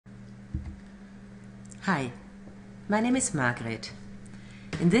Hi, my name is Margaret.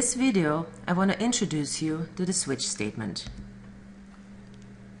 In this video, I want to introduce you to the switch statement.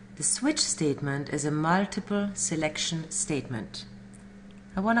 The switch statement is a multiple selection statement.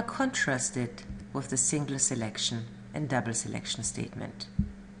 I want to contrast it with the single selection and double selection statement.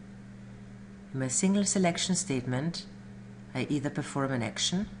 In my single selection statement, I either perform an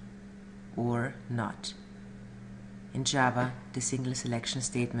action or not. In Java, the single selection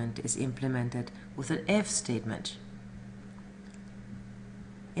statement is implemented with an if statement.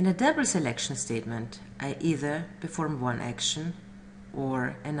 In a double selection statement, I either perform one action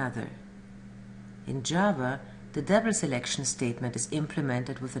or another. In Java, the double selection statement is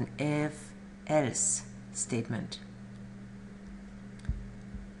implemented with an if-else statement.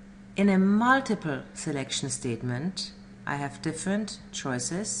 In a multiple selection statement, I have different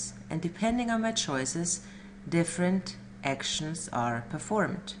choices, and depending on my choices, different actions are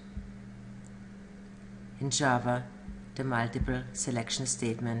performed. In Java, the multiple selection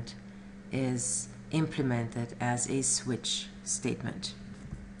statement is implemented as a switch statement.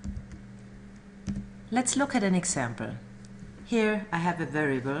 Let's look at an example. Here I have a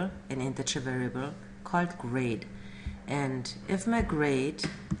variable, an integer variable called grade, and if my grade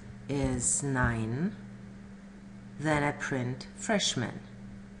is 9, then I print freshman.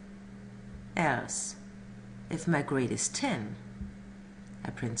 Else, if my grade is 10, I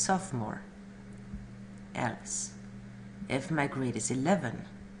print sophomore. Else, if my grade is 11,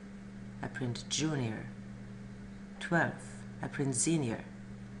 I print junior. 12, I print senior.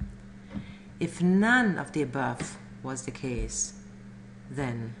 If none of the above was the case,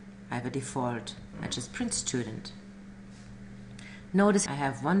 then I have a default, I just print student. Notice I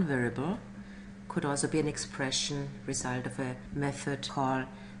have one variable, could also be an expression, result of a method call,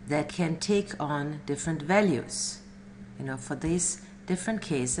 that can take on different values. For these different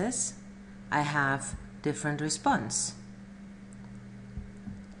cases, I have different response.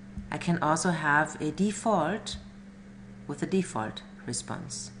 I can also have a default with a default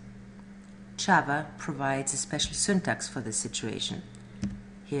response. Java provides a special syntax for this situation.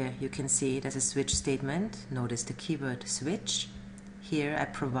 Here you can see it as a switch statement. Notice the keyword switch. Here I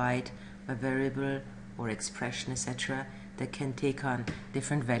provide a variable or expression, etc., that can take on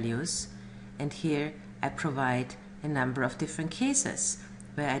different values, and here I provide a number of different cases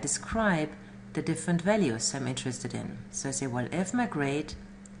where I describe the different values I'm interested in. So I say, well, if my grade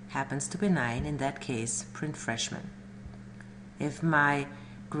happens to be 9, in that case print freshman. If my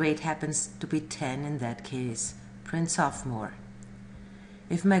grade happens to be 10, in that case print sophomore.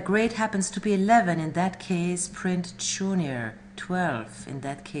 If my grade happens to be 11, in that case print junior. 12, in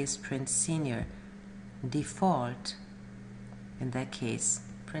that case print senior. Default, in that case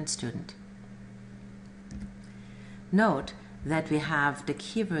print student. Note that we have the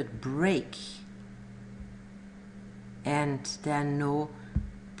keyword break, and there are no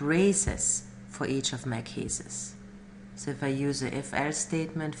braces for each of my cases. So if I use a if-else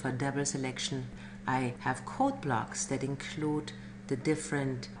statement for double selection, I have code blocks that include the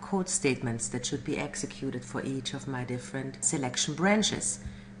different code statements that should be executed for each of my different selection branches.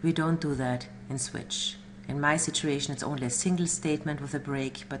 We don't do that in switch. In my situation, it's only a single statement with a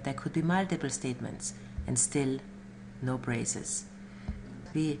break, but there could be multiple statements and still no braces.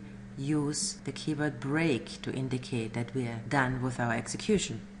 We use the keyword break to indicate that we are done with our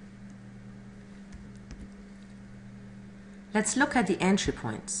execution. Let's look at the entry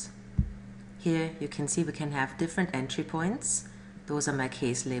points. Here you can see we can have different entry points. Those are my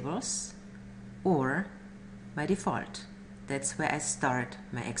case labels or my default. That's where I start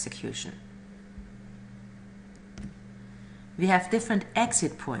my execution. We have different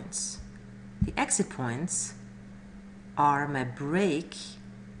exit points. The exit points are my break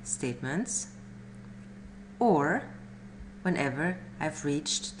statements or whenever I've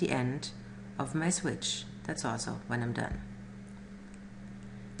reached the end of my switch. That's also when I'm done.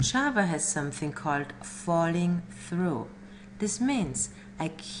 Java has something called falling through. This means I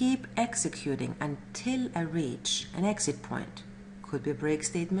keep executing until I reach an exit point. Could be a break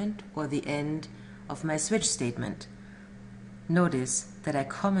statement or the end of my switch statement. Notice that I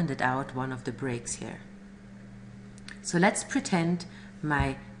commented out one of the breaks here. So let's pretend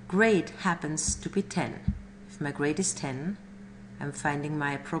my grade happens to be 10. If my grade is 10, I'm finding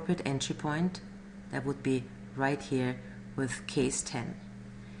my appropriate entry point. That would be right here with case 10.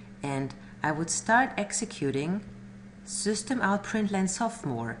 And I would start executing system out println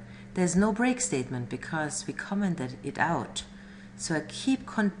sophomore. There's no break statement because we commented it out. So I keep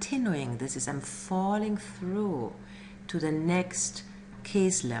continuing. This is I'm falling through to the next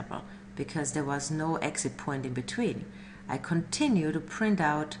case level because there was no exit point in between. I continue to print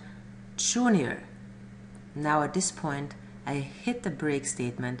out junior Now at this point, I hit the break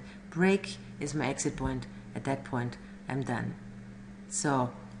statement. Break is my exit point. At that point, I'm done.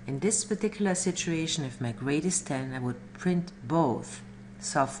 So in this particular situation, if my grade is 10, I would print both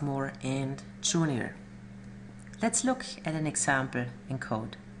sophomore and junior. Let's look at an example in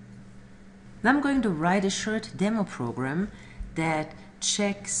code. Now I'm going to write a short demo program that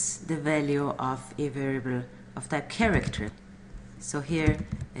checks the value of a variable of type character. So here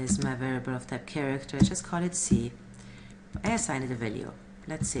is my variable of type character. I just call it C. I assign it a value.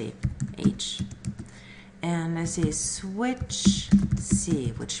 Let's say H. And I say switch C,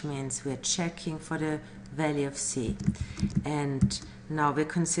 which means we're checking for the value of C. And now we're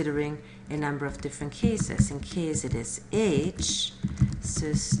considering a number of different cases. In case it is H,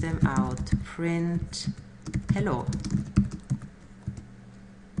 system out print hello.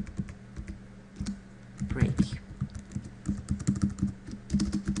 Break.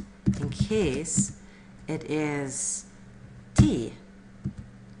 In case it is T,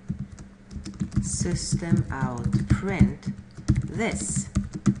 system out print this.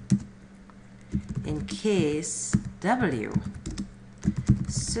 In case W,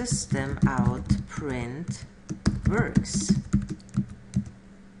 system out print works.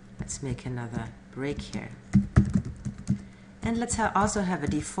 Let's make another break here. And let's also have a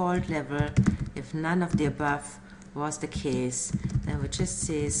default level. If none of the above was the case, then we just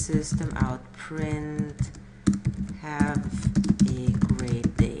say system out print have a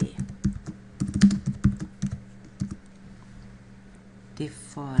great day.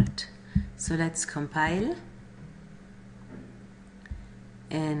 Default. So let's compile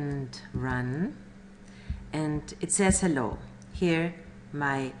and run. And it says hello. Here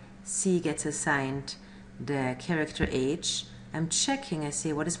my C gets assigned the character H. I'm checking, I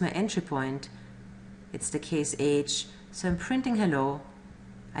say, what is my entry point? It's the case H. So I'm printing hello.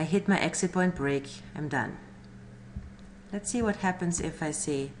 I hit my exit point break. I'm done. Let's see what happens if I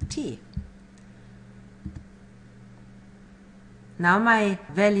say T. Now my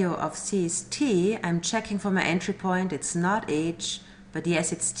value of C is T. I'm checking for my entry point. It's not H, but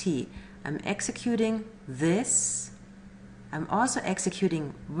yes, it's T. I'm executing this. I'm also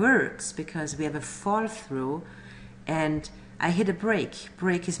executing works because we have a fall through, and I hit a break.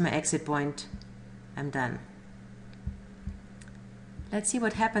 Break is my exit point. I'm done. Let's see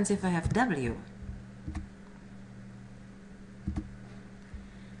what happens if I have W.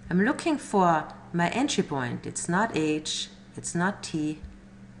 I'm looking for my entry point. It's not H, it's not T,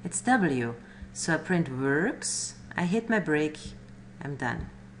 it's W. So I print works, I hit my break, I'm done.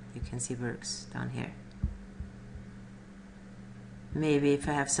 You can see works down here. Maybe if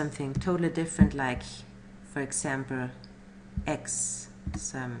I have something totally different, like, for example, X.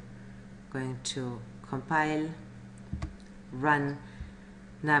 So I'm going to compile, run.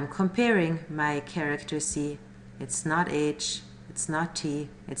 Now I'm comparing my character C. It's not H, it's not T,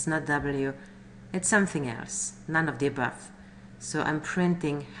 it's not W, it's something else, none of the above. So I'm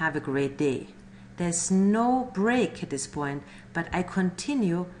printing have a great day. There's no break at this point, but I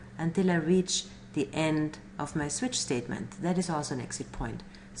continue until I reach the end of my switch statement. That is also an exit point.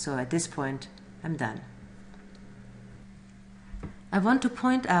 So at this point, I'm done. I want to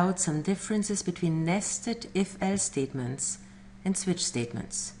point out some differences between nested if-else statements and switch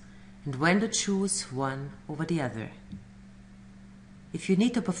statements, and when to choose one over the other. If you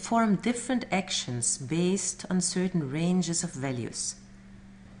need to perform different actions based on certain ranges of values,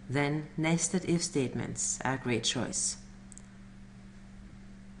 then nested if statements are a great choice.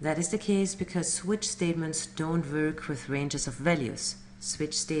 That is the case because switch statements don't work with ranges of values.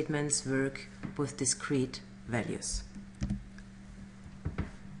 Switch statements work with discrete values.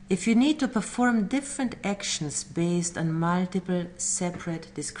 If you need to perform different actions based on multiple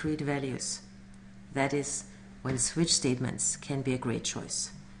separate discrete values, that is when switch statements can be a great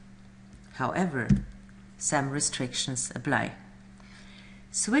choice. However, some restrictions apply.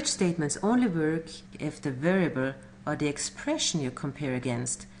 Switch statements only work if the variable or the expression you compare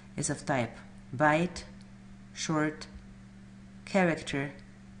against is of type byte, short, character,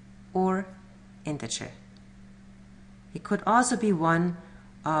 or integer. It could also be one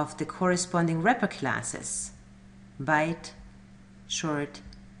of the corresponding wrapper classes, byte, short,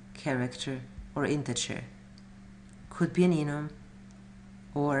 character, or integer. Could be an enum,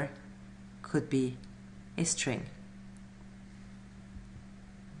 or could be a string.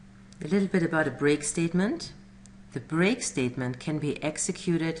 A little bit about a break statement. The break statement can be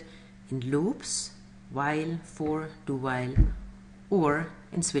executed in loops, while, for, do while, or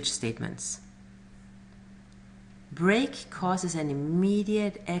in switch statements. Break causes an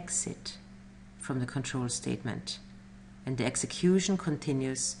immediate exit from the control statement, and the execution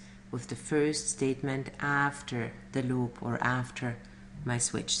continues with the first statement after the loop or after my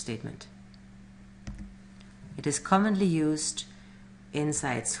switch statement. It is commonly used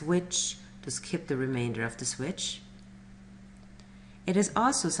inside switch to skip the remainder of the switch. It is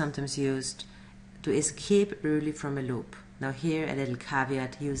also sometimes used to escape early from a loop. Now here a little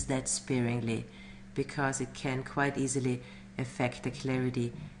caveat, use that sparingly because it can quite easily affect the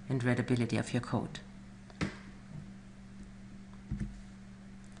clarity and readability of your code.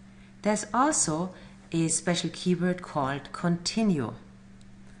 There's also a special keyword called continue.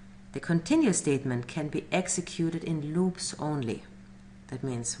 The continue statement can be executed in loops only. That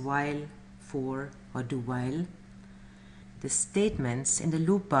means while, for, or do while. The statements in the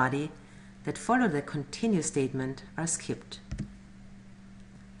loop body that follow the continue statement are skipped.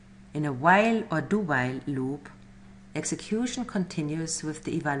 In a while or do while loop, execution continues with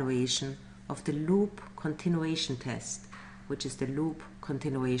the evaluation of the loop continuation test, which is the loop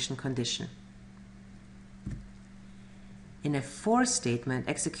continuation condition. In a for statement,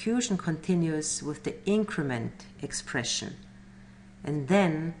 execution continues with the increment expression, and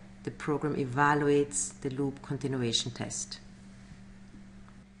then the program evaluates the loop continuation test.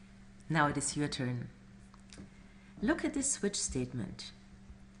 Now it is your turn. Look at this switch statement.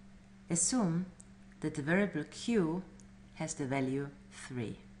 Assume that the variable q has the value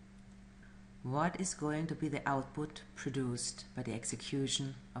 3. What is going to be the output produced by the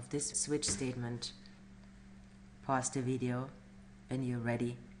execution of this switch statement? Pause the video. When you're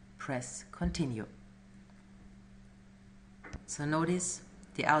ready, press continue. So notice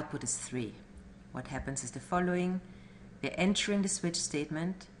the output is 3. What happens is the following. We're entering the switch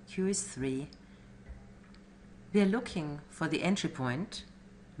statement. Q is 3. We are looking for the entry point,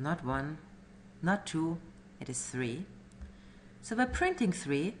 not 1, not 2, it is 3. So we're printing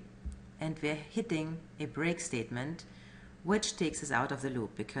 3 and we're hitting a break statement which takes us out of the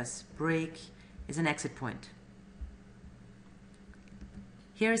loop because break is an exit point.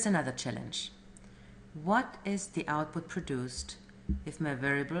 Here is another challenge. What is the output produced if my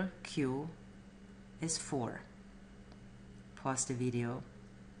variable q is 4? Pause the video.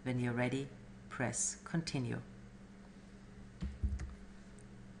 When you're ready, press continue.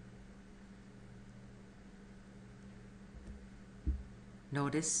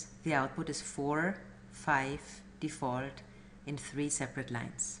 Notice the output is 4, 5, default in 3 separate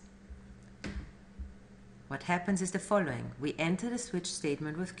lines. What happens is the following. We enter the switch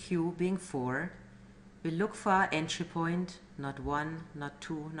statement with q being 4. We look for our entry point, not 1, not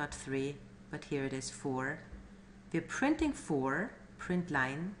 2, not 3, but here it is 4. We're printing 4, print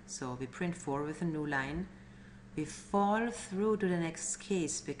line, so we print 4 with a new line. We fall through to the next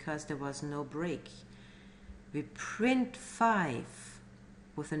case because there was no break. We print 5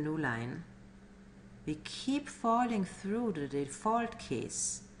 with a new line. We keep falling through to the default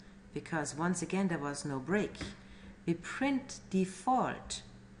case because once again there was no break. We print default,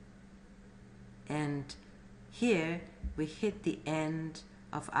 and here we hit the end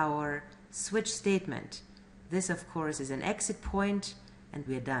of our switch statement. This of course is an exit point and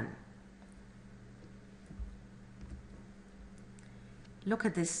we're done. Look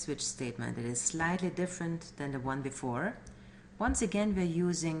at this switch statement. It is slightly different than the one before. Once again we're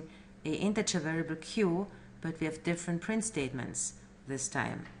using an integer variable q, but we have different print statements this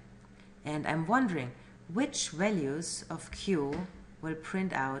time. And I'm wondering which values of q will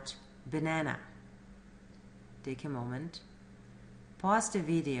print out banana. Take a moment, pause the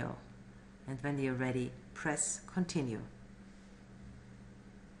video, and when you're ready, press continue.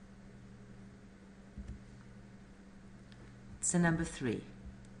 So number 3.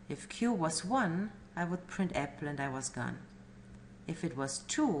 If q was 1, I would print apple and I was gone. If it was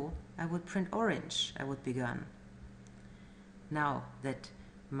 2, I would print orange, I would be gone. Now that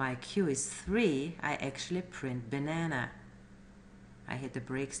my q is 3, I actually print banana. I hit the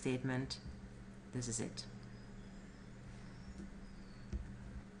break statement. This is it.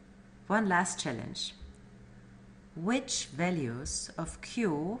 One last challenge. Which values of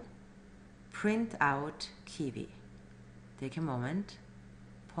q print out kiwi? Take a moment,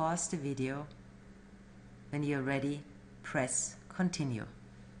 pause the video. When you're ready, press continue.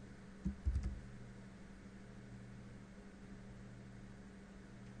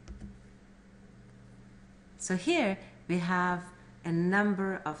 So here we have a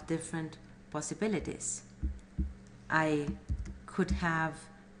number of different possibilities. I could have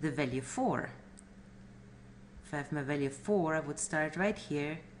the value 4. If I have my value 4, I would start right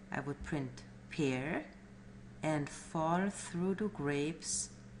here. I would print pear and fall through to grapes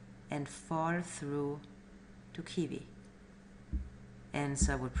and fall through to kiwi. And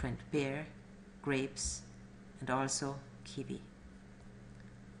so I would print pear, grapes, and also kiwi.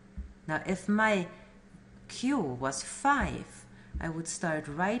 Now if my Q was 5, I would start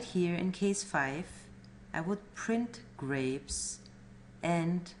right here in case 5. I would print grapes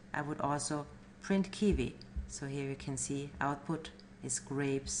and I would also print kiwi. So here you can see output is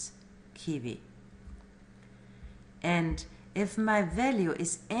grapes, kiwi. And if my value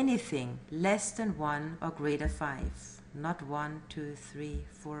is anything less than 1 or greater 5, not 1, 2, 3,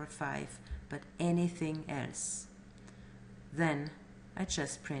 4, 5, but anything else, then I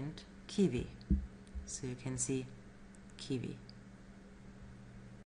just print kiwi. So you can see kiwi.